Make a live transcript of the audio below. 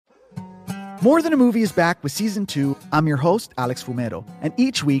More Than a Movie is back with Season 2. I'm your host, Alex Fumero, and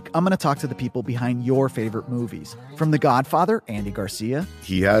each week I'm going to talk to the people behind your favorite movies. From The Godfather, Andy Garcia.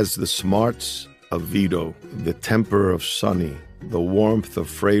 He has the smarts of Vito, the temper of Sonny, the warmth of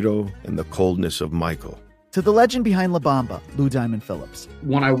Fredo, and the coldness of Michael. To the legend behind La Bamba, Lou Diamond Phillips.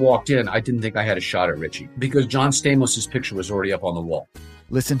 When I walked in, I didn't think I had a shot at Richie because John Stamos' picture was already up on the wall.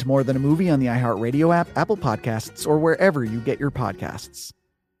 Listen to More Than a Movie on the iHeartRadio app, Apple Podcasts, or wherever you get your podcasts.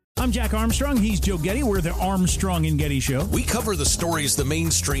 I'm Jack Armstrong. He's Joe Getty. We're the Armstrong and Getty Show. We cover the stories the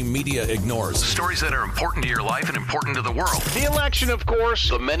mainstream media ignores. Stories that are important to your life and important to the world. The election, of course.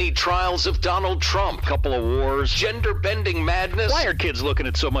 The many trials of Donald Trump. Couple of wars. Gender-bending madness. Why are kids looking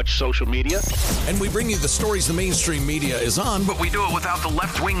at so much social media? And we bring you the stories the mainstream media is on, but we do it without the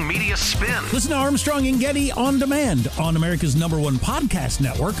left-wing media spin. Listen to Armstrong and Getty on demand on America's #1 podcast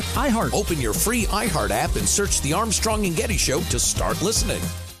network, iHeart. Open your free iHeart app and search The Armstrong and Getty Show to start listening.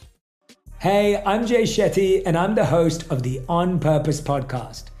 Hey, I'm Jay Shetty, and I'm the host of the On Purpose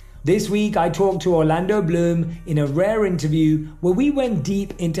podcast. This week, I talked to Orlando Bloom in a rare interview where we went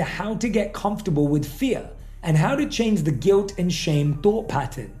deep into how to get comfortable with fear and how to change the guilt and shame thought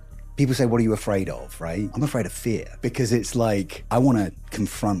pattern. People say, what are you afraid of, right? I'm afraid of fear because it's like I want to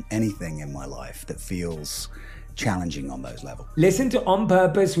confront anything in my life that feels challenging on those levels. Listen to On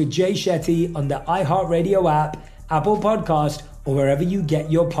Purpose with Jay Shetty on the iHeartRadio app, Apple Podcast, or wherever you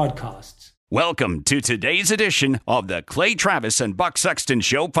get your podcasts. Welcome to today's edition of the Clay Travis and Buck Sexton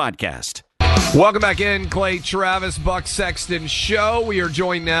Show podcast. Welcome back in, Clay Travis, Buck Sexton Show. We are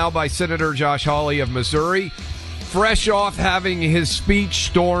joined now by Senator Josh Hawley of Missouri, fresh off having his speech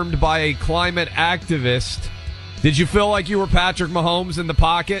stormed by a climate activist. Did you feel like you were Patrick Mahomes in the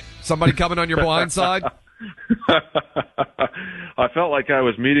pocket? Somebody coming on your blind side? I felt like I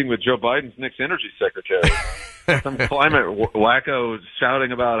was meeting with Joe Biden's next energy secretary. Some climate wacko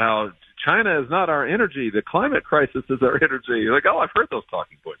shouting about how China is not our energy. The climate crisis is our energy. Like, oh, I've heard those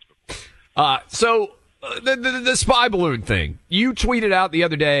talking points before. So the spy balloon thing, you tweeted out the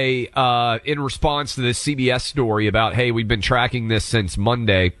other day in response to this CBS story about, hey, we've been tracking this since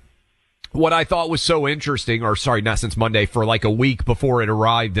Monday. What I thought was so interesting, or sorry, not since Monday, for like a week before it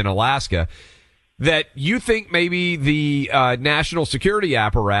arrived in Alaska, that you think maybe the national security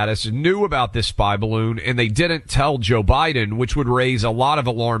apparatus knew about this spy balloon and they didn't tell Joe Biden, which would raise a lot of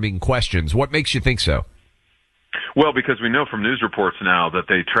alarming questions. What makes you think so? Well, because we know from news reports now that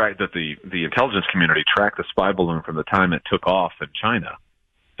they tracked that the intelligence community tracked the spy balloon from the time it took off in China,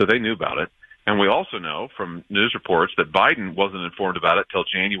 so they knew about it. And we also know from news reports that Biden wasn't informed about it till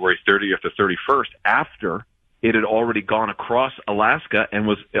January 30th or 31st, after it had already gone across Alaska and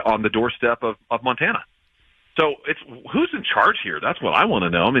was on the doorstep of Montana. So it's who's in charge here? That's what I want to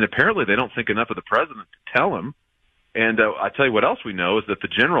know. I mean, apparently they don't think enough of the president to tell him. And I tell you what else we know is that the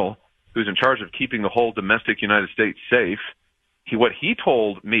general who's in charge of keeping the whole domestic United States safe, what he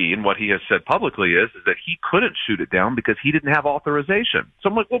told me and what he has said publicly is that he couldn't shoot it down because he didn't have authorization. So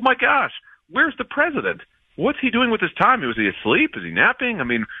I'm like, well, my gosh, where's the president? What's he doing with his time? Was he asleep? Is he napping? I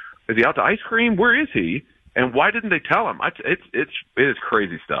mean, is he out to ice cream? Where is he? And why didn't they tell him? It is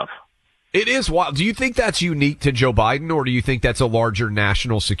crazy stuff. It is wild. Do you think that's unique to Joe Biden, or do you think that's a larger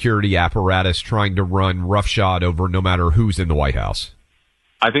national security apparatus trying to run roughshod over no matter who's in the White House?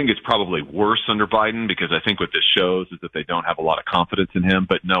 I think it's probably worse under Biden because I think what this shows is that they don't have a lot of confidence in him.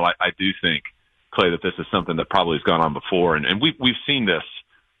 But no, I do think, Clay, that this is something that probably has gone on before. And we've seen this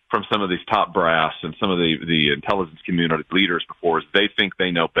from some of these top brass and some of the intelligence community leaders before, is they think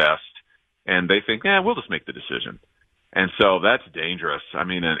they know best. And they think, we'll just make the decision. And so that's dangerous. I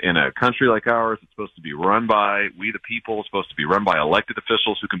mean, in a country like ours, it's supposed to be run by we the people, it's supposed to be run by elected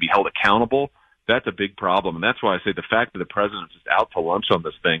officials who can be held accountable. That's a big problem. And that's why I say the fact that the president is out to lunch on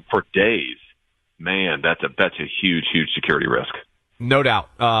this thing for days, man, that's a huge, huge security risk. No doubt.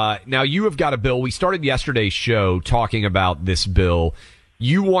 Now, you have got a bill. We started yesterday's show talking about this bill.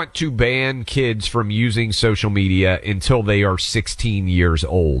 You want to ban kids from using social media until they are 16 years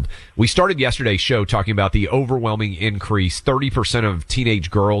old. We started yesterday's show talking about the overwhelming increase. 30% of teenage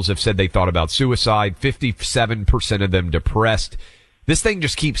girls have said they thought about suicide, 57% of them depressed. This thing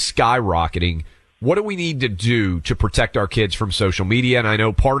just keeps skyrocketing. What do we need to do to protect our kids from social media? And I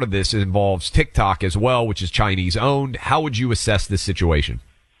know part of this involves TikTok as well, which is Chinese owned. How would you assess this situation?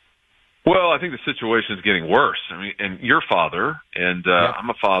 Well, I think the situation is getting worse. I mean, and you're a father, and I'm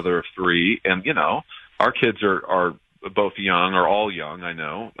a father of three, and, you know, our kids are both young, or all young, I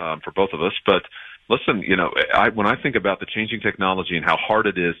know, for both of us. But listen, you know, when I think about the changing technology and how hard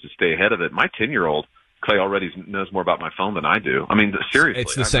it is to stay ahead of it, my 10-year-old, Clay, already knows more about my phone than I do. I mean, seriously.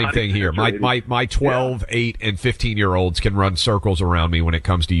 It's the same thing here. My 12, 8, and 15-year-olds can run circles around me when it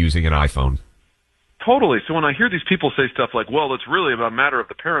comes to using an iPhone. Totally. So when I hear these people say stuff like, well, it's really about a matter of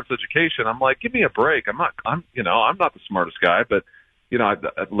the parents' education, I'm like, give me a break. I'm not the smartest guy, but,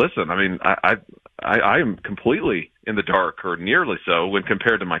 listen, I mean, I am completely in the dark, or nearly so, when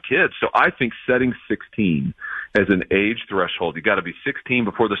compared to my kids. So I think setting 16 as an age threshold, you got to be 16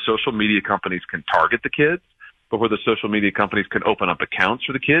 before the social media companies can target the kids, before the social media companies can open up accounts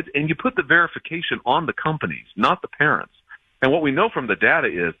for the kids, and you put the verification on the companies, not the parents. And what we know from the data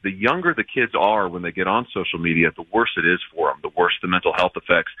is the younger the kids are when they get on social media, the worse it is for them, the worse the mental health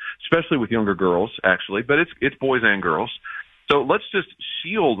effects, especially with younger girls, actually, but it's boys and girls. So let's just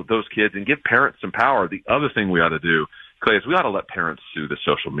shield those kids and give parents some power. The other thing we ought to do, Clay, is we ought to let parents sue the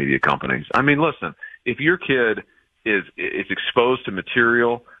social media companies. I mean, listen, if your kid is exposed to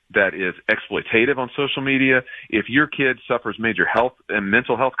material that is exploitative on social media, if your kid suffers major health and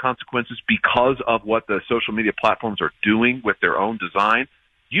mental health consequences because of what the social media platforms are doing with their own design,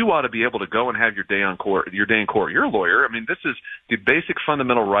 you ought to be able to go and have your day in court. You're a lawyer. I mean, this is the basic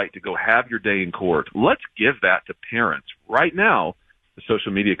fundamental right to go have your day in court. Let's give that to parents. Right now, the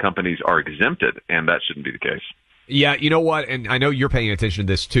social media companies are exempted, and that shouldn't be the case. Yeah, you know what? And I know you're paying attention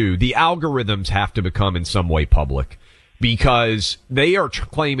to this too. The algorithms have to become in some way public, because they are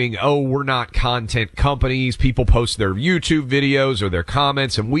claiming, oh, we're not content companies. People post their YouTube videos or their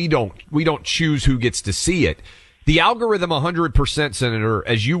comments, and we don't choose who gets to see it. The algorithm 100%, Senator,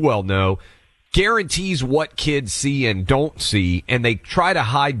 as you well know, guarantees what kids see and don't see, and they try to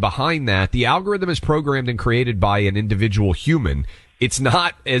hide behind that. The algorithm is programmed and created by an individual human. It's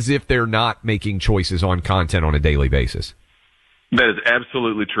not as if they're not making choices on content on a daily basis. That is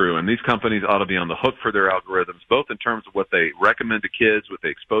absolutely true, and these companies ought to be on the hook for their algorithms, both in terms of what they recommend to kids, what they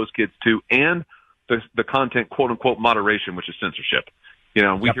expose kids to, and the content, quote-unquote, moderation, which is censorship.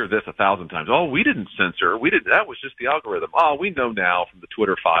 We hear this 1,000 times. Oh, we didn't censor. That was just the algorithm. Oh, we know now from the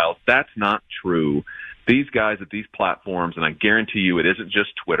Twitter files. That's not true. These guys at these platforms, and I guarantee you it isn't just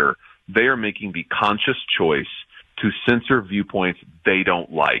Twitter, they are making the conscious choice to censor viewpoints they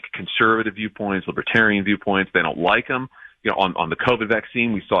don't like. Conservative viewpoints, libertarian viewpoints, they don't like them. On the COVID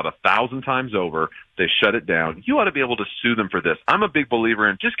vaccine, we saw it 1,000 times over. They shut it down. You ought to be able to sue them for this. I'm a big believer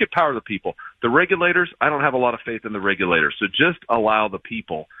in just give power to the people. The regulators, I don't have a lot of faith in the regulators. So just allow the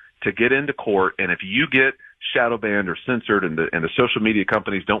people to get into court. And if you get shadow banned or censored and the social media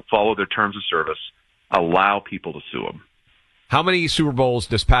companies don't follow their terms of service, allow people to sue them. How many Super Bowls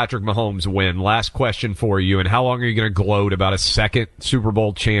does Patrick Mahomes win? Last question for you. And how long are you going to gloat about a second Super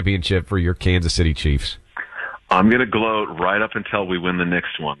Bowl championship for your Kansas City Chiefs? I'm going to gloat right up until we win the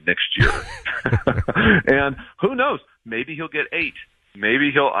next one next year. And who knows? Maybe he'll get 8.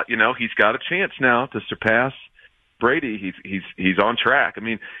 Maybe he's got a chance now to surpass Brady. He's on track. I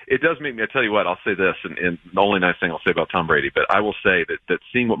mean, it does make me, I tell you what, I'll say this, and the only nice thing I'll say about Tom Brady, but I will say that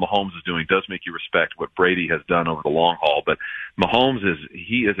seeing what Mahomes is doing does make you respect what Brady has done over the long haul. But Mahomes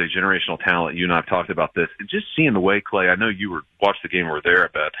he is a generational talent. You and I have talked about this. And just seeing the way, Clay, I know you watched the game or were there, I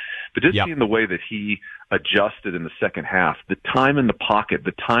bet, but just seeing the way that he adjusted in the second half, the time in the pocket,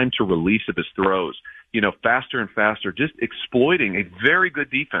 the time to release of his throws, faster and faster, just exploiting a very good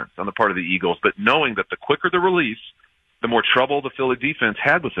defense on the part of the Eagles, but knowing that the quicker the release, the more trouble the Philly defense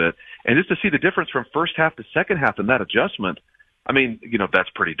had with it. And just to see the difference from first half to second half in that adjustment, I mean, that's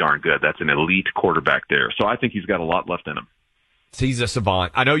pretty darn good. That's an elite quarterback there. So I think he's got a lot left in him. He's a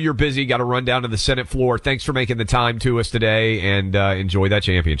savant. I know you're busy. Got to run down to the Senate floor. Thanks for making the time to us today, and enjoy that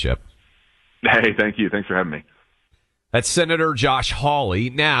championship. Hey, thank you. Thanks for having me. That's Senator Josh Hawley.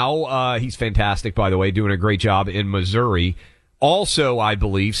 Now, he's fantastic, by the way, doing a great job in Missouri. Also, I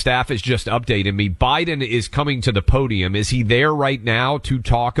believe, staff has just updated me, Biden is coming to the podium. Is he there right now to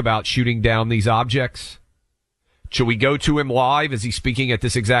talk about shooting down these objects? Should we go to him live? Is he speaking at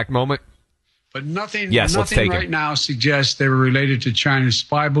this exact moment? But nothing right now suggests they were related to China's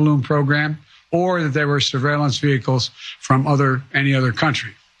spy balloon program or that they were surveillance vehicles from any other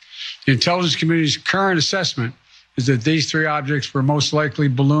country. The intelligence community's current assessment is that these 3 objects were most likely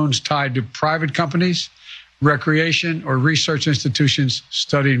balloons tied to private companies, recreation or research institutions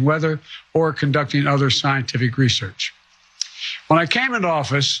studying weather or conducting other scientific research. When I came into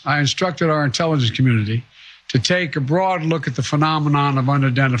office, I instructed our intelligence community to take a broad look at the phenomenon of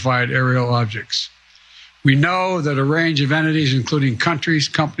unidentified aerial objects. We know that a range of entities, including countries,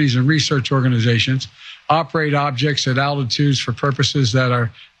 companies, and research organizations, operate objects at altitudes for purposes that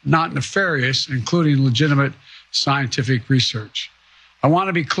are not nefarious, including legitimate scientific research. I want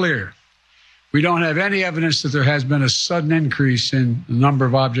to be clear. We don't have any evidence that there has been a sudden increase in the number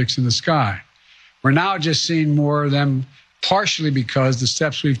of objects in the sky. We're now just seeing more of them, partially because the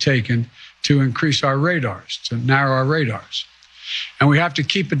steps we've taken to increase our radars, to narrow our radars. And we have to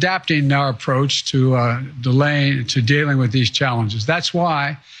keep adapting our approach to dealing with these challenges. That's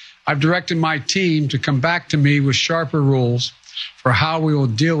why I've directed my team to come back to me with sharper rules for how we will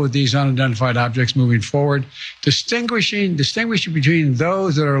deal with these unidentified objects moving forward, distinguishing between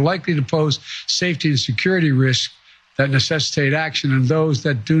those that are likely to pose safety and security risks that necessitate action and those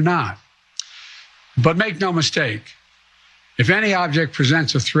that do not. But make no mistake, if any object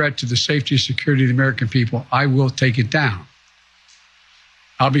presents a threat to the safety and security of the American people, I will take it down.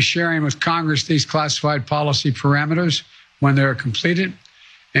 I'll be sharing with Congress these classified policy parameters when they're completed,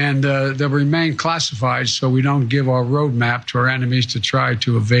 and they'll remain classified so we don't give our roadmap to our enemies to try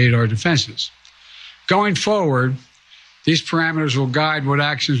to evade our defenses. Going forward, these parameters will guide what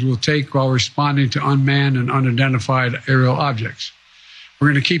actions we'll take while responding to unmanned and unidentified aerial objects. We're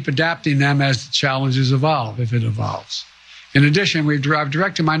going to keep adapting them as the challenges evolve, if it evolves. In addition, I've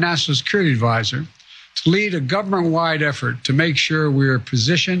directed my national security advisor to lead a government-wide effort to make sure we are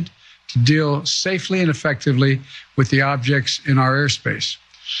positioned to deal safely and effectively with the objects in our airspace.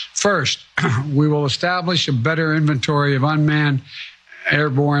 First, we will establish a better inventory of unmanned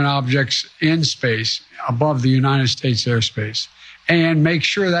airborne objects in space above the United States airspace and make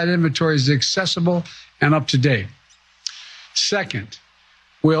sure that inventory is accessible and up to date. Second,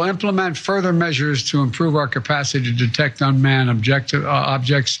 we'll implement further measures to improve our capacity to detect unmanned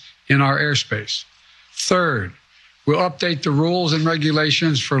objects in our airspace. Third, we'll update the rules and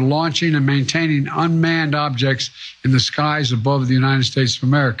regulations for launching and maintaining unmanned objects in the skies above the United States of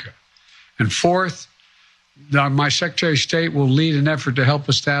America. And fourth, my Secretary of State will lead an effort to help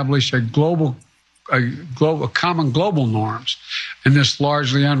establish a common global norms in this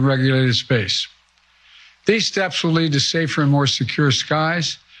largely unregulated space. These steps will lead to safer and more secure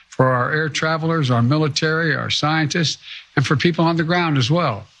skies for our air travelers, our military, our scientists, and for people on the ground as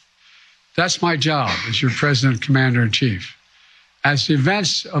well. That's my job as your President, Commander-in-Chief. As the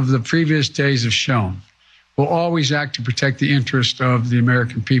events of the previous days have shown, we'll always act to protect the interest of the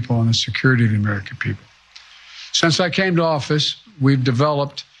American people and the security of the American people. Since I came to office, we've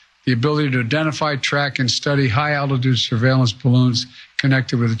developed the ability to identify, track, and study high-altitude surveillance balloons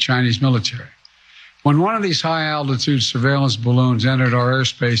connected with the Chinese military. When one of these high-altitude surveillance balloons entered our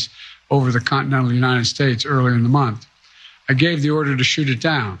airspace over the continental United States earlier in the month, I gave the order to shoot it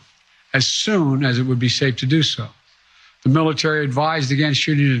down as soon as it would be safe to do so. The military advised against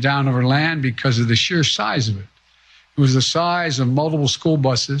shooting it down over land because of the sheer size of it. It was the size of multiple school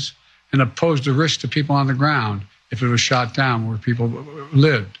buses and it posed a risk to people on the ground if it was shot down where people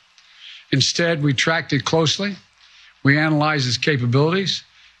lived. Instead, we tracked it closely, we analyzed its capabilities,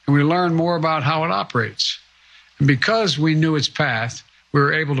 and we learned more about how it operates. And because we knew its path, we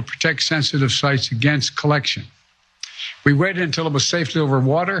were able to protect sensitive sites against collection. We waited until it was safely over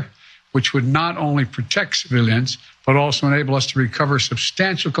water, which would not only protect civilians, but also enable us to recover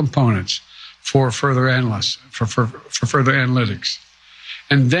substantial components for further analytics.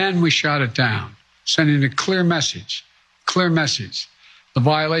 And then we shot it down, sending a clear message. The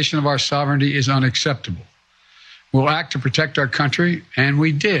violation of our sovereignty is unacceptable. We'll act to protect our country, and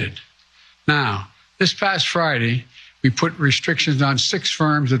we did. Now, this past Friday, we put restrictions on 6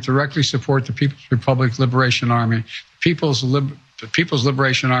 firms that directly support the People's Republic Liberation Army, the People's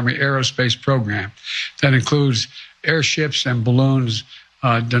Liberation Army Aerospace Program. That includes airships and balloons,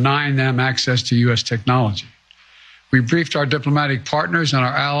 denying them access to U.S. technology. We briefed our diplomatic partners and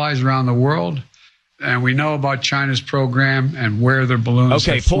our allies around the world, and we know about China's program and where their balloons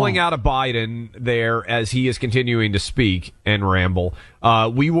have flown. Pulling out of Biden there as he is continuing to speak and ramble.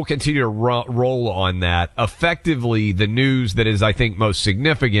 We will continue to roll on that. Effectively, the news that is, I think, most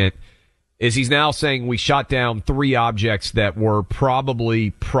significant is he's now saying we shot down 3 objects that were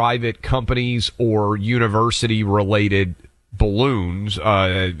probably private companies or university-related balloons,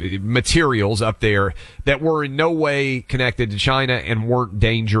 materials up there that were in no way connected to China and weren't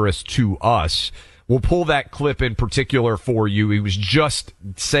dangerous to us. We'll pull that clip in particular for you. He was just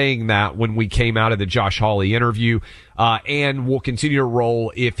saying that when we came out of the Josh Hawley interview, and we'll continue to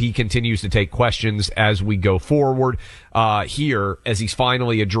roll if he continues to take questions as we go forward here as he's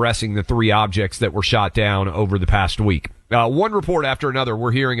finally addressing the 3 objects that were shot down over the past week. One report after another,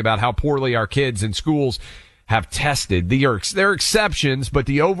 we're hearing about how poorly our kids in schools have tested. There are exceptions, but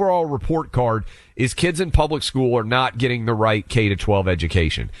the overall report card is kids in public school are not getting the right K-12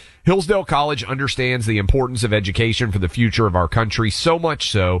 education. Hillsdale College understands the importance of education for the future of our country, so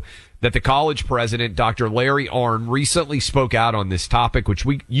much so that the college president, Dr. Larry Arnn, recently spoke out on this topic, which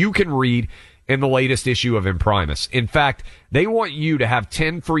you can read in the latest issue of Imprimis. In fact, they want you to have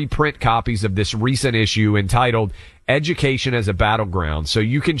 10 free print copies of this recent issue entitled Education as a Battleground, so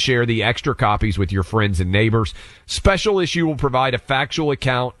you can share the extra copies with your friends and neighbors. Special issue will provide a factual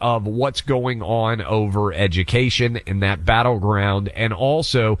account of what's going on over education in that battleground, and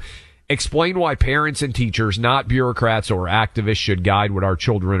also explain why parents and teachers, not bureaucrats or activists, should guide what our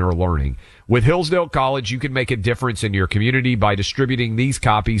children are learning. With Hillsdale College, you can make a difference in your community by distributing these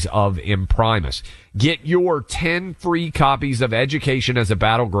copies of Imprimis. Get your 10 free copies of Education as a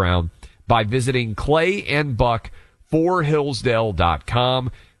Battleground by visiting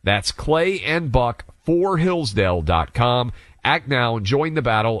clayandbuck4hillsdale.com. That's clayandbuck4hillsdale.com. Act now and join the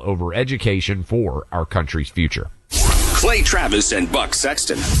battle over education for our country's future. Clay Travis and Buck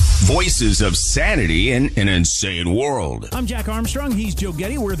Sexton. Voices of sanity in an insane world. I'm Jack Armstrong. He's Joe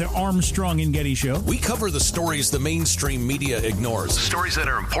Getty. We're the Armstrong and Getty Show. We cover the stories the mainstream media ignores. Stories that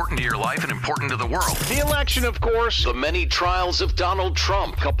are important to your life and important to the world. The election, of course, the many trials of Donald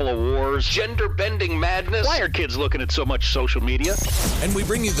Trump, couple of wars, gender-bending madness. Why are kids looking at so much social media? And we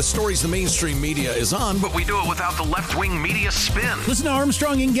bring you the stories the mainstream media is on, but we do it without the left-wing media spin. Listen to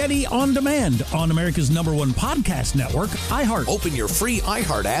Armstrong and Getty on demand on America's #1 podcast network, iHeart. Open your free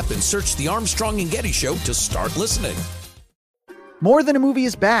iHeart app and search The Armstrong and Getty Show to start listening. More Than a Movie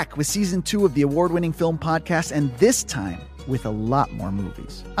is back with season 2 of the award-winning film podcast, and this time with a lot more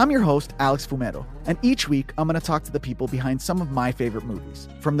movies. I'm your host, Alex Fumero, and each week I'm going to talk to the people behind some of my favorite movies.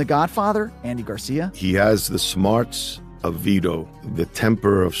 From The Godfather, Andy Garcia. He has the smarts of Vito, the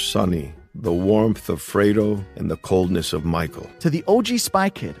temper of Sonny, the warmth of Fredo, and the coldness of Michael. To the OG Spy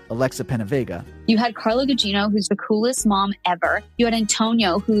Kid, Alexa Penavega. You had Carla Gugino, who's the coolest mom ever. You had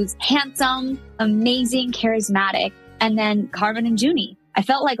Antonio, who's handsome, amazing, charismatic. And then Carmen and Junie. I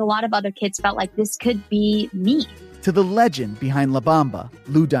felt like a lot of other kids felt like this could be me. To the legend behind La Bamba,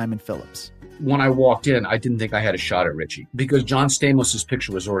 Lou Diamond Phillips. When I walked in, I didn't think I had a shot at Richie because John Stamos'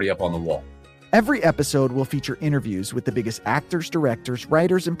 picture was already up on the wall. Every episode will feature interviews with the biggest actors, directors,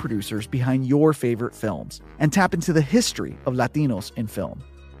 writers, and producers behind your favorite films and tap into the history of Latinos in film.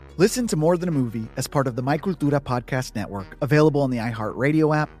 Listen to More Than a Movie as part of the My Cultura podcast network, available on the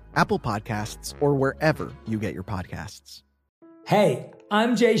iHeartRadio app, Apple Podcasts, or wherever you get your podcasts. Hey,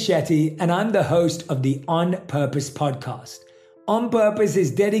 I'm Jay Shetty, and I'm the host of the On Purpose podcast. On Purpose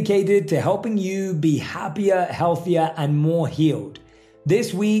is dedicated to helping you be happier, healthier, and more healed.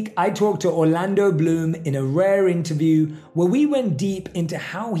 This week, I talked to Orlando Bloom in a rare interview where we went deep into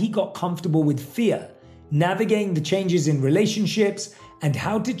how he got comfortable with fear, navigating the changes in relationships, and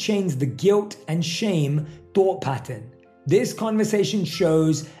how to change the guilt and shame thought pattern. This conversation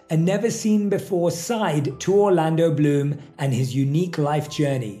shows a never-seen-before side to Orlando Bloom and his unique life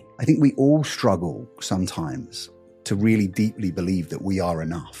journey. I think we all struggle sometimes to really deeply believe that we are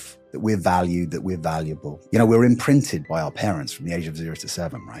enough, that we're valued, that we're valuable. You know, we're imprinted by our parents from the age of 0 to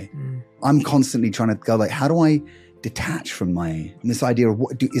 7, right? I'm constantly trying to go like, how do I detach from this idea of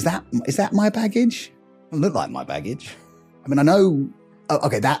is that my baggage? It doesn't look like my baggage. I mean, I know,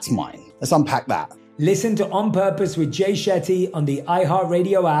 okay, that's mine. Let's unpack that. Listen to On Purpose with Jay Shetty on the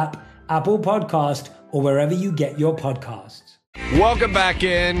iHeartRadio app, Apple Podcast, or wherever you get your podcasts. Welcome back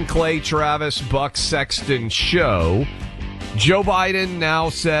in, Clay Travis, Buck Sexton Show. Joe Biden now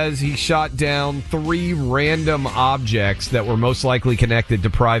says he shot down 3 random objects that were most likely connected to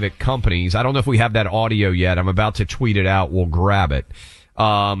private companies. I don't know if we have that audio yet. I'm about to tweet it out. We'll grab it.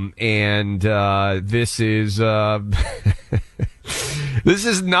 This is this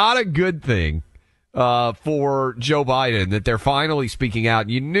is not a good thing for Joe Biden that they're finally speaking out.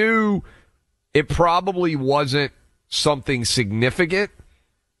 You knew it probably wasn't something significant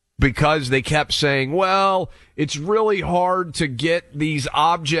because they kept saying, well, it's really hard to get these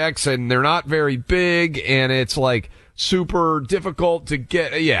objects and they're not very big and it's like super difficult to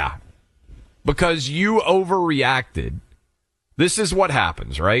get. Yeah, because you overreacted. This is what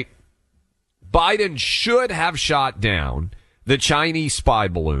happens, right? Biden should have shot down the Chinese spy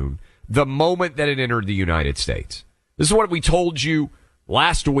balloon the moment that it entered the United States. This is what we told you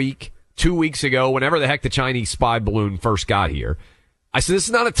last week, 2 weeks ago, whenever the heck the Chinese spy balloon first got here. I said, this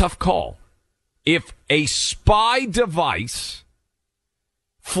is not a tough call. If a spy device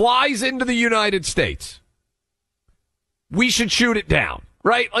flies into the United States, we should shoot it down,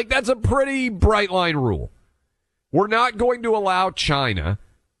 right? Like, that's a pretty bright line rule. We're not going to allow China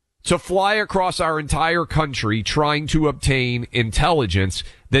to fly across our entire country trying to obtain intelligence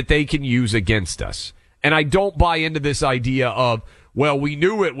that they can use against us. And I don't buy into this idea of, well, we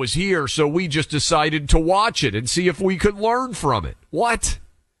knew it was here, so we just decided to watch it and see if we could learn from it. What?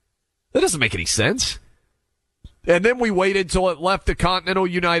 That doesn't make any sense. And then we waited till it left the continental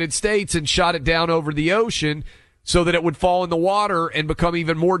United States and shot it down over the ocean so that it would fall in the water and become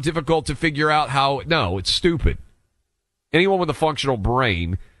even more difficult to figure out how. No, it's stupid. Anyone with a functional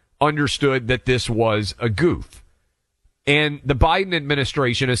brain understood that this was a goof. And the Biden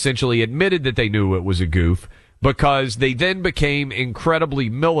administration essentially admitted that they knew it was a goof because they then became incredibly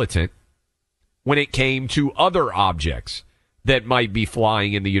militant when it came to other objects that might be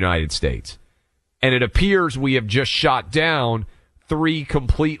flying in the United States. And it appears we have just shot down 3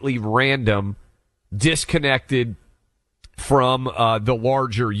 completely random, disconnected from the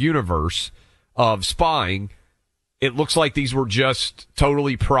larger universe of spying. It looks like these were just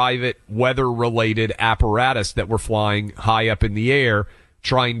totally private weather-related apparatus that were flying high up in the air,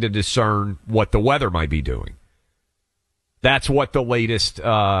 trying to discern what the weather might be doing. That's what the latest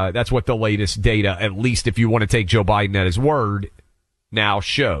data, at least if you want to take Joe Biden at his word, now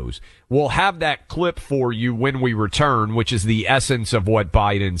shows. We'll have that clip for you when we return, which is the essence of what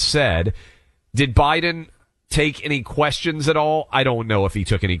Biden said. Did Biden take any questions at all? I don't know if he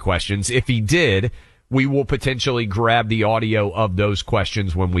took any questions. If he did, we will potentially grab the audio of those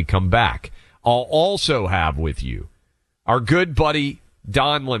questions when we come back. I'll also have with you our good buddy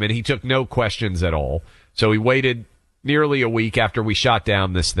Don Lemon. He took no questions at all. So he waited nearly a week after we shot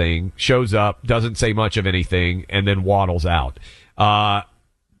down this thing, shows up, doesn't say much of anything, and then waddles out.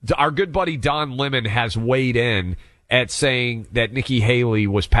 Our good buddy Don Lemon has weighed in at saying that Nikki Haley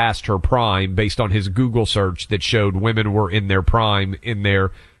was past her prime based on his Google search that showed women were in their prime in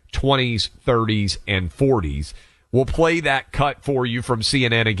their 20s, 30s, and 40s. We'll play that cut for you from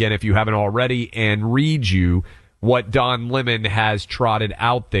CNN again if you haven't already and read you what Don Lemon has trotted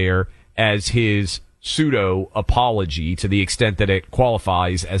out there as his pseudo apology, to the extent that it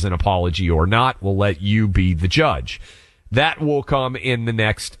qualifies as an apology or not. We'll let you be the judge. That will come in the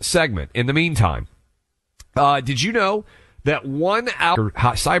next segment. In the meantime, did you know that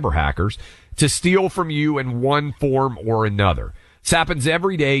cyber hackers to steal from you in one form or another? This happens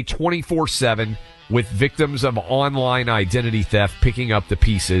every day, 24/7, with victims of online identity theft picking up the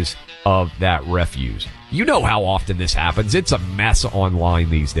pieces of that refuse. You know how often this happens. It's a mess online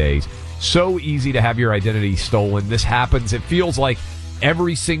these days. So easy to have your identity stolen. This happens. It feels like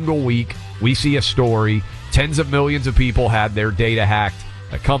every single week we see a story. Tens of millions of people had their data hacked.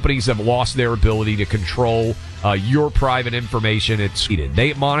 Companies have lost their ability to control your private information. It's needed.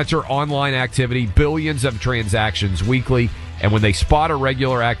 They monitor online activity, billions of transactions weekly, and when they spot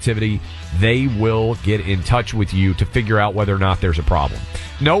irregular activity, they will get in touch with you to figure out whether or not there's a problem.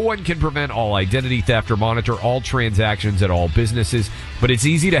 No one can prevent all identity theft or monitor all transactions at all businesses, but it's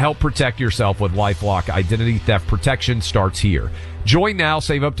easy to help protect yourself with LifeLock. Identity theft protection starts here. Join now,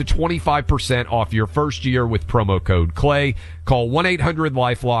 save up to 25% off your first year with promo code CLAY. Call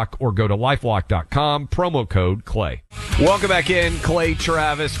 1-800-LifeLock or go to lifelock.com, promo code CLAY. Welcome back in, Clay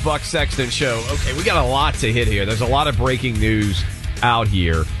Travis, Buck Sexton Show. Okay, we got a lot to hit here. There's a lot of breaking news out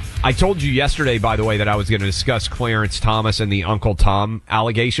here. I told you yesterday, by the way, that I was going to discuss Clarence Thomas and the Uncle Tom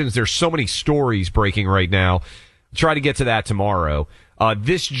allegations. There's so many stories breaking right now. I'll try to get to that tomorrow.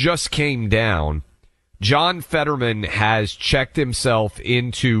 This just came down. John Fetterman has checked himself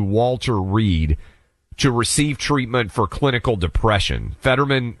into Walter Reed to receive treatment for clinical depression.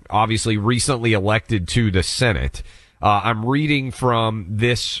 Fetterman, obviously recently elected to the Senate. I'm reading from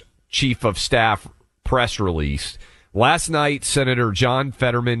this chief of staff press release. Last night, Senator John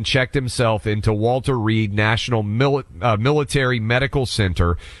Fetterman checked himself into Walter Reed National Military Medical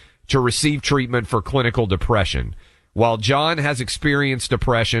Center to receive treatment for clinical depression. While John has experienced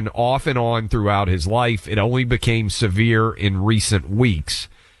depression off and on throughout his life, it only became severe in recent weeks.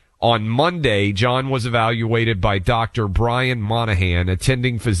 On Monday, John was evaluated by Dr. Brian Monahan,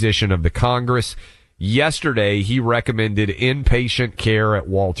 attending physician of the Congress. Yesterday, he recommended inpatient care at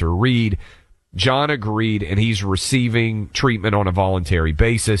Walter Reed. John agreed, and he's receiving treatment on a voluntary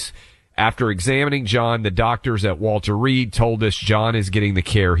basis. After examining John, the doctors at Walter Reed told us John is getting the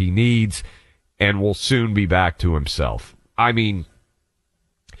care he needs and will soon be back to himself. I mean,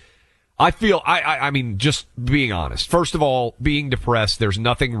 I mean, just being honest. First of all, being depressed, there's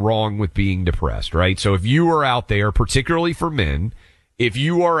nothing wrong with being depressed, right? So if you are out there, particularly for men, if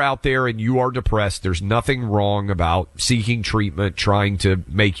you are out there and you are depressed, there's nothing wrong about seeking treatment, trying to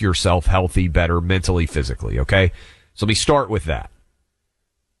make yourself healthy, better mentally, physically, okay? So let me start with that.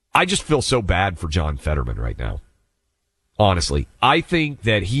 I just feel so bad for John Fetterman right now. Honestly, I think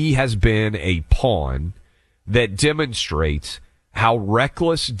that he has been a pawn that demonstrates how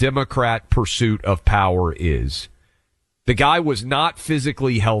reckless Democrat pursuit of power is. The guy was not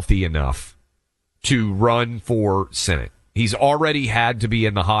physically healthy enough to run for Senate. He's already had to be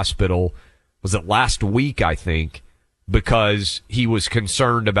in the hospital was it last week, I think, because he was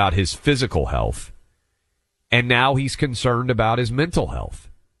concerned about his physical health. And now he's concerned about his mental health.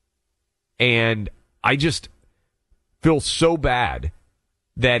 And I just feel so bad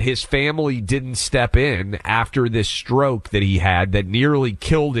that his family didn't step in after this stroke that he had that nearly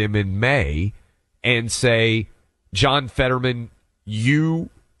killed him in May and say, John Fetterman, you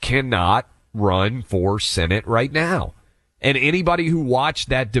cannot run for Senate right now. And anybody who watched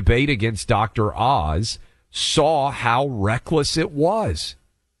that debate against Dr. Oz saw how reckless it was.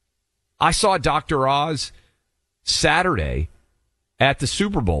 I saw Dr. Oz Saturday at the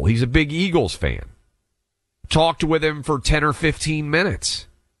Super Bowl. He's a big Eagles fan. Talked with him for 10 or 15 minutes.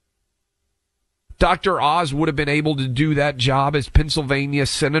 Dr. Oz would have been able to do that job as Pennsylvania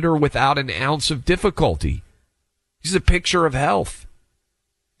senator without an ounce of difficulty. He's a picture of health.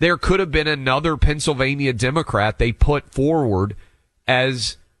 There could have been another Pennsylvania Democrat they put forward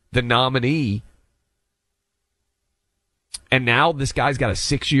as the nominee. And now this guy's got a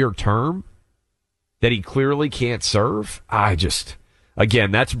 6-year term that he clearly can't serve.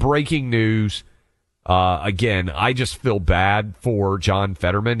 Again, that's breaking news. Again, I just feel bad for John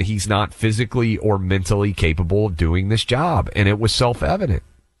Fetterman. He's not physically or mentally capable of doing this job, and it was self-evident.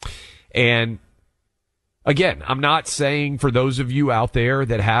 And again, I'm not saying for those of you out there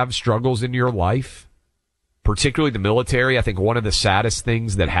that have struggles in your life, particularly the military, I think one of the saddest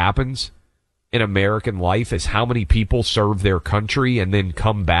things that happens in American life is how many people serve their country and then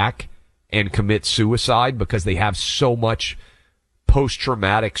come back and commit suicide because they have so much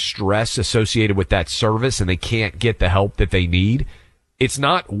post-traumatic stress associated with that service and they can't get the help that they need. It's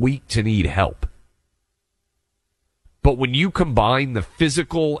not weak to need help. But when you combine the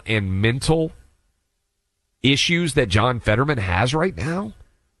physical and mental issues that John Fetterman has right now,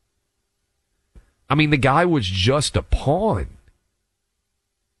 I mean, the guy was just a pawn.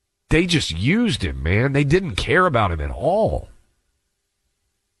 They just used him, man. They didn't care about him at all.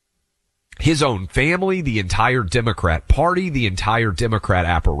 His own family, the entire Democrat Party, the entire Democrat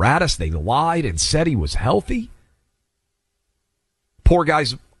apparatus, they lied and said he was healthy. Poor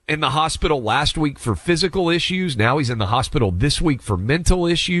guy's in the hospital last week for physical issues. Now he's in the hospital this week for mental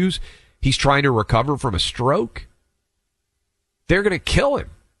issues. He's trying to recover from a stroke. They're going to kill him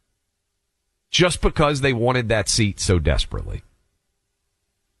just because they wanted that seat so desperately.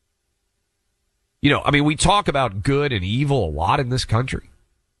 You know, I mean, we talk about good and evil a lot in this country.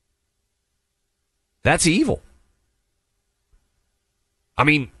 That's evil. I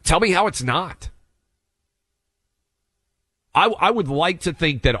mean, tell me how it's not. I would like to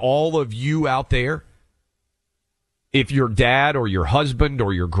think that all of you out there, if your dad or your husband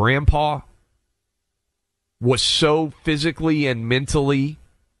or your grandpa was so physically and mentally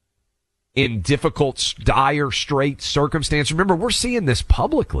in difficult, dire, straight circumstance, remember, we're seeing this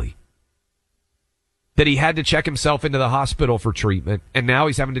publicly, that he had to check himself into the hospital for treatment, and now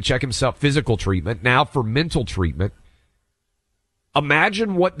he's having to check himself physical treatment, now for mental treatment.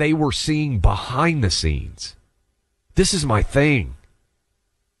 Imagine what they were seeing behind the scenes. This is my thing.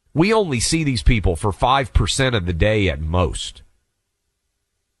 We only see these people for 5% of the day at most.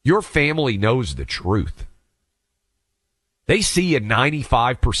 Your family knows the truth. They see you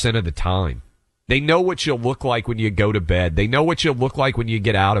 95% of the time. They know what you'll look like when you go to bed. They know what you'll look like when you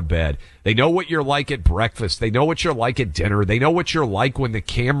get out of bed. They know what you're like at breakfast. They know what you're like at dinner. They know what you're like when the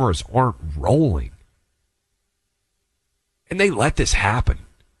cameras aren't rolling. And they let this happen.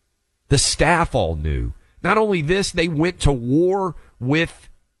 The staff all knew. Not only this, they went to war with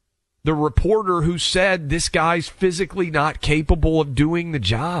the reporter who said this guy's physically not capable of doing the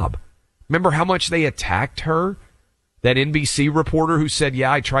job. Remember how much they attacked her? That NBC reporter who said,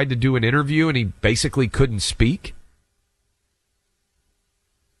 yeah, I tried to do an interview and he basically couldn't speak.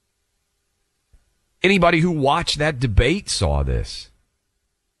 Anybody who watched that debate saw this.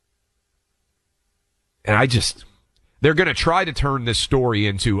 And they're going to try to turn this story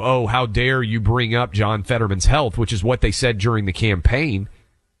into, oh, how dare you bring up John Fetterman's health, which is what they said during the campaign.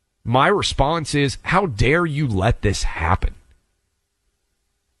 My response is, how dare you let this happen?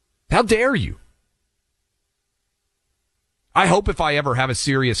 How dare you? I hope if I ever have a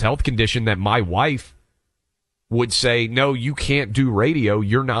serious health condition that my wife would say, no, you can't do radio.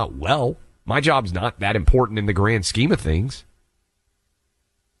 You're not well. My job's not that important in the grand scheme of things.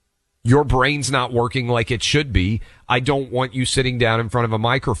 Your brain's not working like it should be. I don't want you sitting down in front of a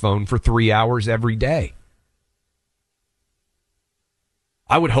microphone for 3 hours every day.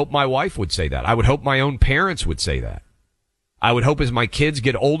 I would hope my wife would say that. I would hope my own parents would say that. I would hope as my kids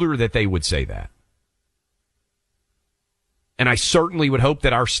get older that they would say that. And I certainly would hope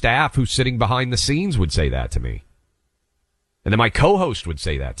that our staff who's sitting behind the scenes would say that to me. And then my co-host would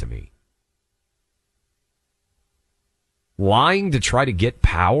say that to me. lying to try to get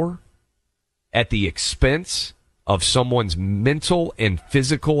power at the expense of someone's mental and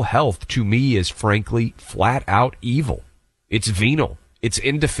physical health, to me, is frankly flat out evil. It's venal. It's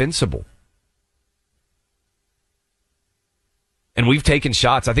indefensible. And we've taken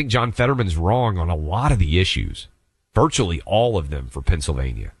shots. I think John Fetterman's wrong on a lot of the issues, virtually all of them for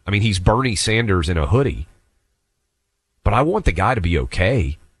Pennsylvania. I mean, he's Bernie Sanders in a hoodie, but I want the guy to be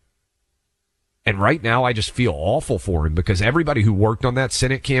okay. And right now, I just feel awful for him because everybody who worked on that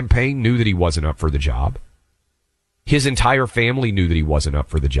Senate campaign knew that he wasn't up for the job. His entire family knew that he wasn't up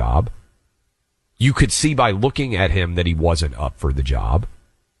for the job. You could see by looking at him that he wasn't up for the job.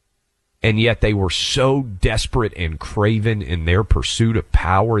 And yet they were so desperate and craven in their pursuit of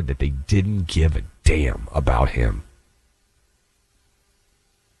power that they didn't give a damn about him.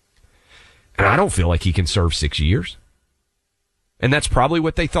 And I don't feel like he can serve 6 years. And that's probably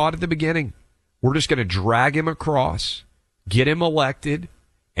what they thought at the beginning. We're just going to drag him across, get him elected,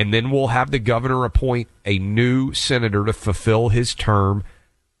 and then we'll have the governor appoint a new senator to fulfill his term.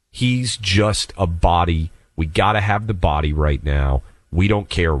 He's just a body. We got to have the body right now. We don't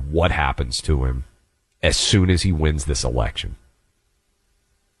care what happens to him as soon as he wins this election.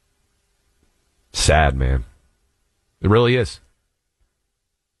 Sad, man. It really is.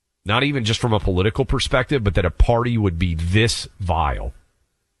 Not even just from a political perspective, but that a party would be this vile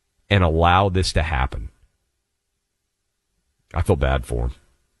and allow this to happen. I feel bad for him.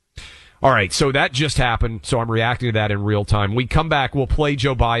 All right, so that just happened, so I'm reacting to that in real time. We come back, we'll play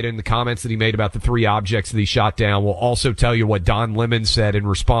Joe Biden, the comments that he made about the 3 objects that he shot down. We'll also tell you what Don Lemon said in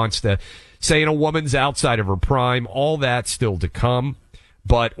response to saying a woman's outside of her prime. All that still to come.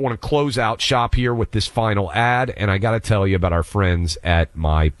 But I want to close out shop here with this final ad, and I got to tell you about our friends at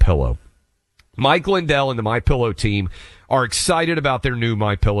MyPillow. Mike Lindell and the MyPillow team are excited about their new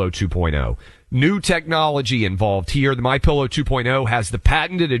MyPillow 2.0. New technology involved here. The MyPillow 2.0 has the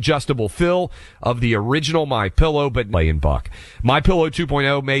patented adjustable fill of the original MyPillow, but lay and buck. MyPillow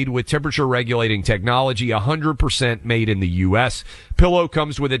 2.0 made with temperature regulating technology, 100% made in the U.S. Pillow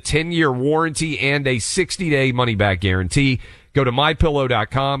comes with a 10-year warranty and a 60-day money-back guarantee. Go to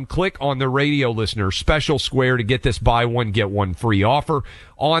MyPillow.com, click on the radio listener special square to get this buy one, get one free offer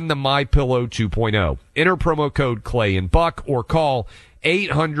on the MyPillow 2.0. Enter promo code Clay and Buck or call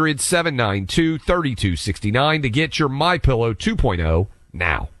 800-792-3269 to get your MyPillow 2.0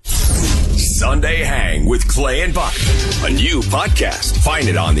 now. Sunday Hang with Clay and Buck, a new podcast. Find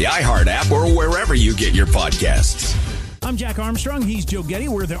it on the iHeart app or wherever you get your podcasts. I'm Jack Armstrong. He's Joe Getty.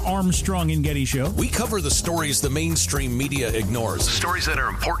 We're the Armstrong and Getty Show. We cover the stories the mainstream media ignores. Stories that are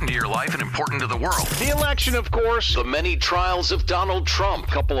important to your life and important to the world. The election, of course. The many trials of Donald Trump.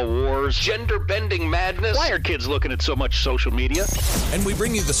 Couple of wars. Gender-bending madness. Why are kids looking at so much social media? And we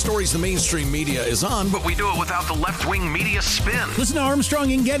bring you the stories the mainstream media is on, but we do it without the left-wing media spin. Listen to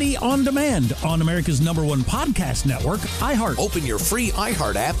Armstrong and Getty on demand on America's #1 podcast network, iHeart. Open your free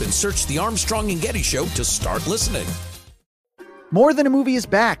iHeart app and search the Armstrong and Getty Show to start listening. More Than a Movie is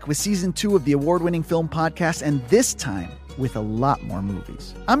back with season 2 of the award-winning film podcast, and this time with a lot more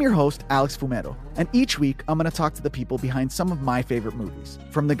movies. I'm your host, Alex Fumero, and each week I'm going to talk to the people behind some of my favorite movies.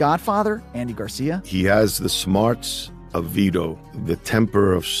 From The Godfather, Andy Garcia. He has the smarts of Vito, the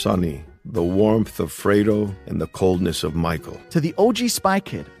temper of Sonny, the warmth of Fredo, and the coldness of Michael. To the OG Spy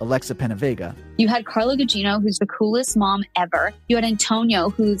Kid, Alexa Penavega. You had Carla Gugino, who's the coolest mom ever. You had Antonio,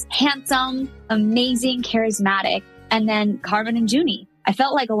 who's handsome, amazing, charismatic. And then Carmen and Junie. I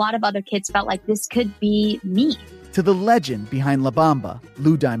felt like a lot of other kids felt like this could be me. To the legend behind La Bamba,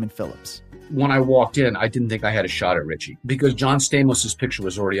 Lou Diamond Phillips. When I walked in, I didn't think I had a shot at Richie because John Stamos' picture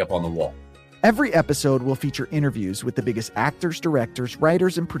was already up on the wall. Every episode will feature interviews with the biggest actors, directors,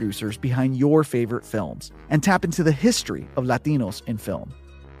 writers, and producers behind your favorite films and tap into the history of Latinos in film.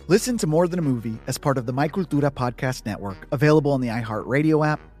 Listen to More Than a Movie as part of the My Cultura podcast network, available on the iHeartRadio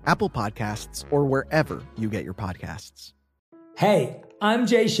app, Apple Podcasts, or wherever you get your podcasts. Hey, I'm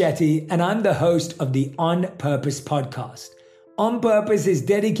Jay Shetty, and I'm the host of the On Purpose podcast. On Purpose is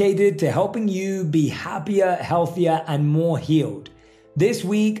dedicated to helping you be happier, healthier, and more healed. This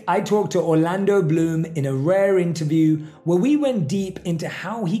week, I talked to Orlando Bloom in a rare interview where we went deep into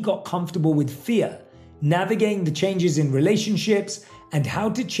how he got comfortable with fear, navigating the changes in relationships, and how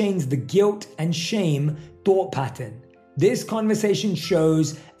to change the guilt and shame thought pattern. This conversation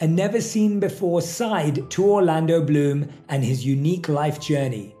shows a never-seen-before side to Orlando Bloom and his unique life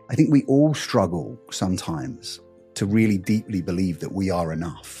journey. I think we all struggle sometimes to really deeply believe that we are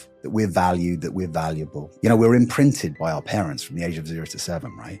enough, that we're valued, that we're valuable. You know, we're imprinted by our parents from the age of 0 to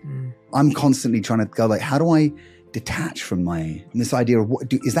 7, right? I'm constantly trying to go like, how do I detach from this idea of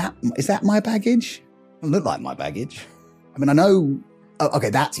is that my baggage? It doesn't look like my baggage. I mean, I know, okay,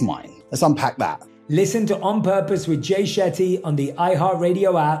 that's mine. Let's unpack that. Listen to On Purpose with Jay Shetty on the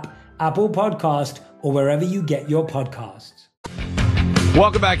iHeartRadio app, Apple Podcast, or wherever you get your podcasts.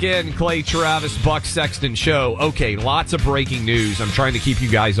 Welcome back in, Clay Travis, Buck Sexton Show. Okay, lots of breaking news. I'm trying to keep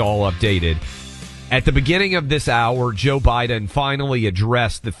you guys all updated. At the beginning of this hour, Joe Biden finally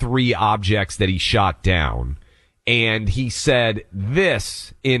addressed the 3 objects that he shot down. And he said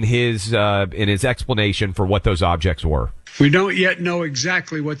this in his explanation for what those objects were. We don't yet know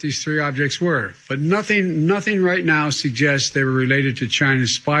exactly what these 3 objects were, but nothing right now suggests they were related to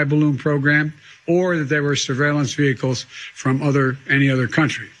China's spy balloon program or that they were surveillance vehicles from any other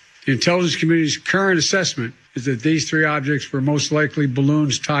country. The intelligence community's current assessment is that these 3 objects were most likely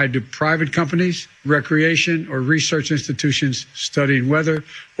balloons tied to private companies, recreation, or research institutions studying weather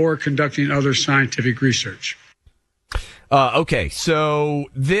or conducting other scientific research. Okay, so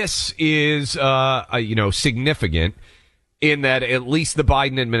this is significant in that at least the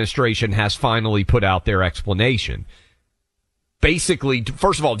Biden administration has finally put out their explanation. Basically,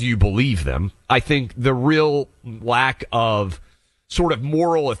 first of all, do you believe them? I think the real lack of sort of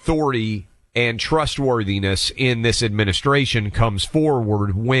moral authority and trustworthiness in this administration comes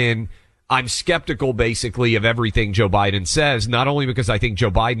forward when I'm skeptical, basically, of everything Joe Biden says, not only because I think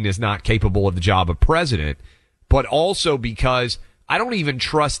Joe Biden is not capable of the job of president, but also because I don't even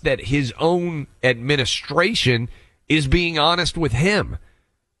trust that his own administration is being honest with him.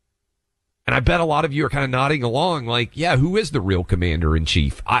 And I bet a lot of you are kind of nodding along like, yeah, who is the real commander in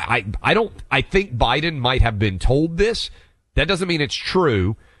chief? I think Biden might have been told this. That doesn't mean it's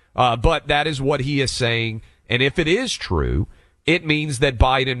true, but that is what he is saying. And if it is true, it means that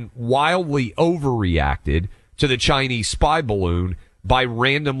Biden wildly overreacted to the Chinese spy balloon by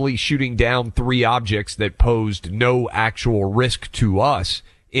randomly shooting down 3 objects that posed no actual risk to us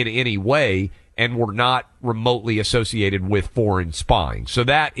in any way and were not remotely associated with foreign spying. So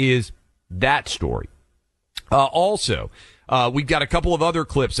that is that story. Also, we've got a couple of other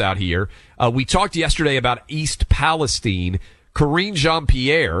clips out here. We talked yesterday about East Palestine. Karine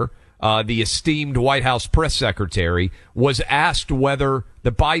Jean-Pierre, the esteemed White House press secretary, was asked whether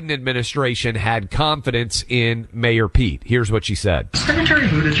the Biden administration had confidence in Mayor Pete. Here's what she said. Secretary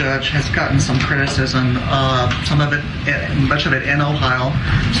Buttigieg has gotten some criticism, much of it in Ohio,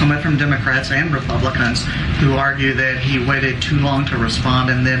 some of it from Democrats and Republicans who argue that he waited too long to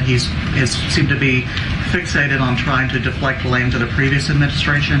respond and then he seemed to be fixated on trying to deflect blame to the previous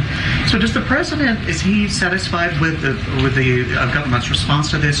administration. So is he satisfied with the government's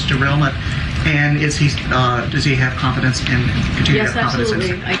response to this derailment? And does he have confidence in continue to have confidence? Yes,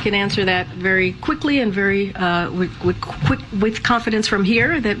 absolutely. I can answer that very quickly and very with confidence from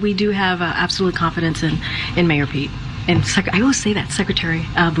here that we do have absolute confidence in Mayor Pete. And I always say that, Secretary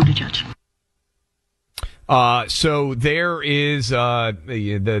Buttigieg. So there is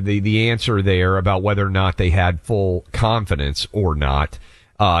the answer there about whether or not they had full confidence or not.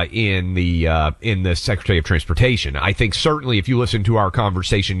 In the Secretary of Transportation. I think certainly if you listen to our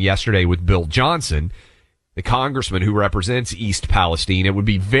conversation yesterday with Bill Johnson, the congressman who represents East Palestine, it would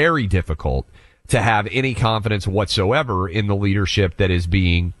be very difficult to have any confidence whatsoever in the leadership that is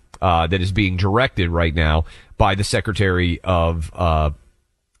being directed right now by the Secretary of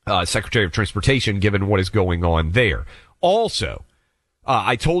Transportation, given what is going on there. Also,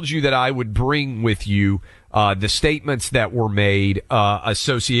 I told you that I would bring with you the statements that were made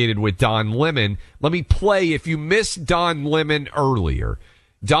associated with Don Lemon. Let me play. If you missed Don Lemon earlier,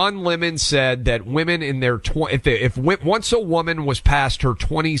 Don Lemon said that women in their once a woman was past her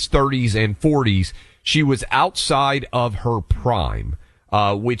 20s, 30s, and 40s, she was outside of her prime,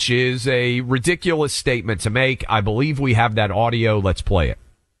 which is a ridiculous statement to make. I believe we have that audio. Let's play it.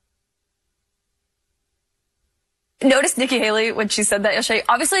 Noticed Nikki Haley when she said that yesterday.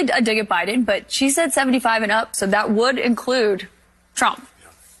 Obviously, I dig at Biden, but she said 75 and up, so that would include Trump.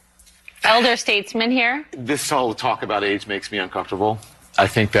 Elder statesman here. This whole talk about age makes me uncomfortable. I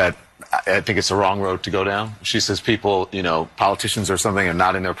think it's the wrong road to go down. She says people, politicians or something are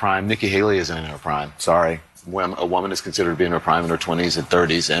not in their prime. Nikki Haley isn't in her prime. Sorry. When a woman is considered to be in her prime in her 20s and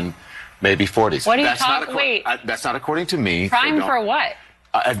 30s and maybe 40s. What are you talking? Wait. That's not according to me. Prime for what?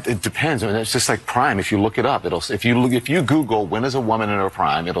 It depends. I mean, it's just like prime. If you look it up, if you Google when is a woman in her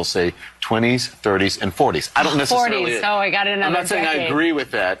prime, it'll say 20s, 30s, and 40s. I don't necessarily. 40s. Oh, I got another. I'm not saying decade. I agree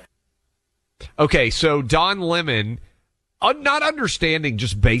with that. Okay, so Don Lemon, not understanding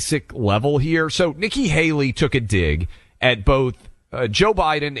just basic level here. So Nikki Haley took a dig at both Joe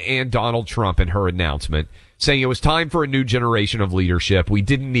Biden and Donald Trump in her announcement, saying it was time for a new generation of leadership. We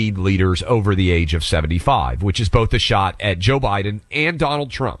didn't need leaders over the age of 75, which is both a shot at Joe Biden and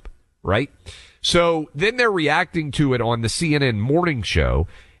Donald Trump, right? So then they're reacting to it on the CNN morning show,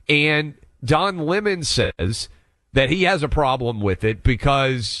 and Don Lemon says that he has a problem with it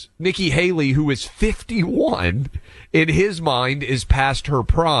because Nikki Haley, who is 51, in his mind is past her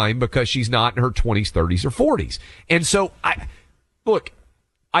prime because she's not in her 20s, 30s, or 40s. And so,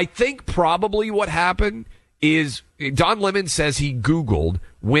 I think probably what happened is Don Lemon says he Googled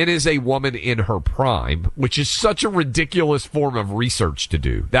when is a woman in her prime, which is such a ridiculous form of research to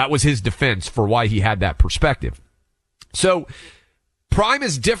do. That was his defense for why he had that perspective. So prime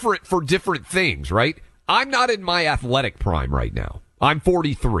is different for different things, right? I'm not in my athletic prime right now. I'm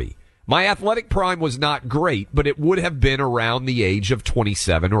 43. My athletic prime was not great, but it would have been around the age of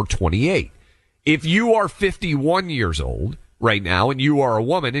 27 or 28. If you are 51 years old right now and you are a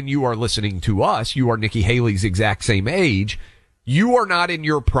woman and you are listening to us, you are Nikki Haley's exact same age, you are not in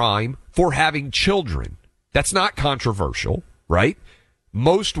your prime for having children. That's not controversial, right?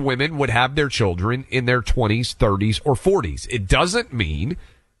 Most women would have their children in their 20s, 30s, or 40s. It doesn't mean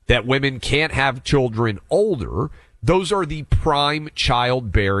that women can't have children older. Those are the prime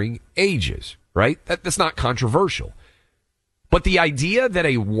childbearing ages, right? That's not controversial. But the idea that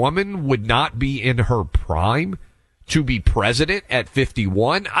a woman would not be in her prime to be president at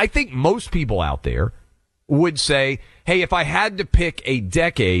 51, I think most people out there would say, hey, if I had to pick a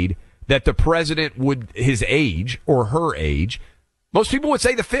decade that the president would, his age or her age, most people would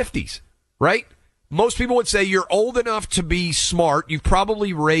say the 50s, right? Most people would say you're old enough to be smart. You've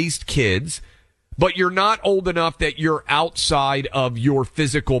probably raised kids, but you're not old enough that you're outside of your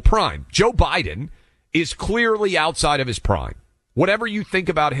physical prime. Joe Biden is clearly outside of his prime. Whatever you think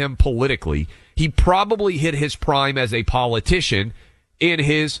about him politically, he probably hit his prime as a politician in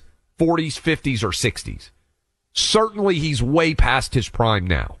his 40s, 50s, or 60s. Certainly he's way past his prime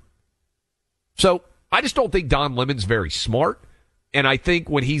now. So I just don't think Don Lemon's very smart. And I think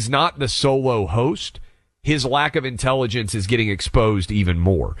when he's not the solo host, his lack of intelligence is getting exposed even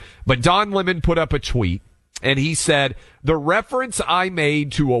more. But Don Lemon put up a tweet, and he said, the reference I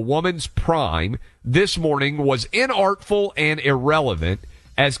made to a woman's prime this morning was inartful and irrelevant,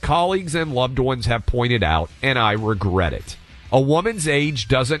 as colleagues and loved ones have pointed out, and I regret it. A woman's age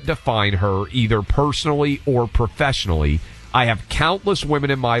doesn't define her either personally or professionally. I have countless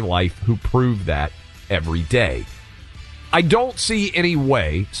women in my life who prove that every day. I don't see any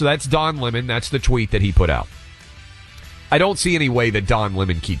way, so that's Don Lemon, that's the tweet that he put out. I don't see any way that Don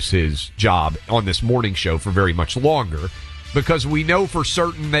Lemon keeps his job on this morning show for very much longer, because we know for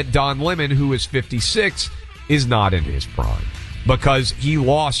certain that Don Lemon, who is 56, is not in his prime, because he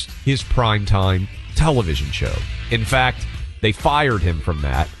lost his primetime television show. In fact, they fired him from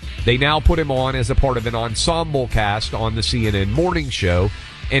that. They now put him on as a part of an ensemble cast on the CNN morning show,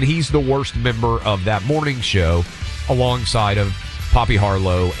 and he's the worst member of that morning show, alongside of Poppy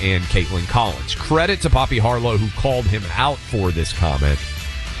Harlow and Caitlin Collins. Credit to Poppy Harlow, who called him out for this comment.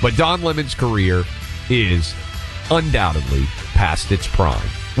 But Don Lemon's career is undoubtedly past its prime.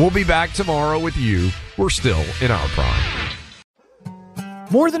 We'll be back tomorrow with you. We're still in our prime.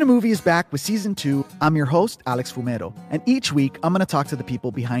 More Than a Movie is back with Season 2. I'm your host, Alex Fumero. And each week, I'm going to talk to the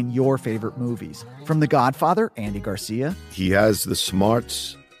people behind your favorite movies. From The Godfather, Andy Garcia. He has the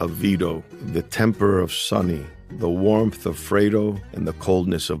smarts of Vito, the temper of Sonny, the warmth of Fredo, and the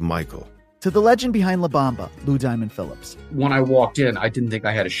coldness of Michael. To the legend behind La Bamba, Lou Diamond Phillips. When I walked in, I didn't think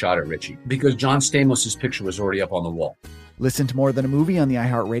I had a shot at Richie because John Stamos' picture was already up on the wall. Listen to More Than a Movie on the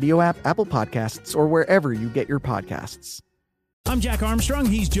iHeartRadio app, Apple Podcasts, or wherever you get your podcasts. I'm Jack Armstrong.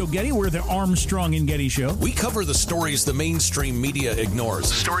 He's Joe Getty. We're the Armstrong and Getty Show. We cover the stories the mainstream media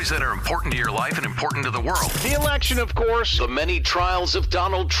ignores. Stories that are important to your life and important to the world. The election, of course. The many trials of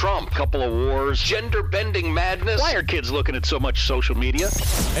Donald Trump. Couple of wars. Gender-bending madness. Why are kids looking at so much social media?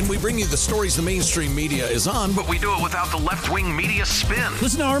 And we bring you the stories the mainstream media is on, but we do it without the left-wing media spin.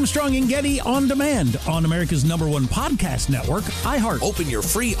 Listen to Armstrong and Getty on demand on America's #1 podcast network, iHeart. Open your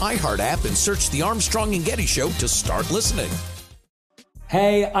free iHeart app and search The Armstrong and Getty Show to start listening.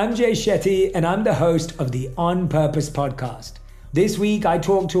 Hey, I'm Jay Shetty, and I'm the host of the On Purpose podcast. This week, I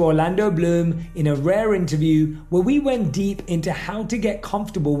talked to Orlando Bloom in a rare interview where we went deep into how to get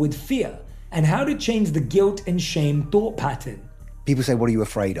comfortable with fear and how to change the guilt and shame thought pattern. People say, what are you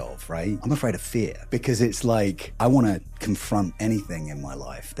afraid of, right? I'm afraid of fear because it's like I want to confront anything in my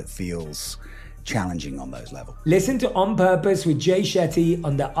life that feels challenging on those levels. Listen to On Purpose with Jay Shetty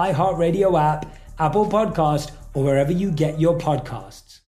on the iHeartRadio app, Apple Podcast, or wherever you get your podcasts.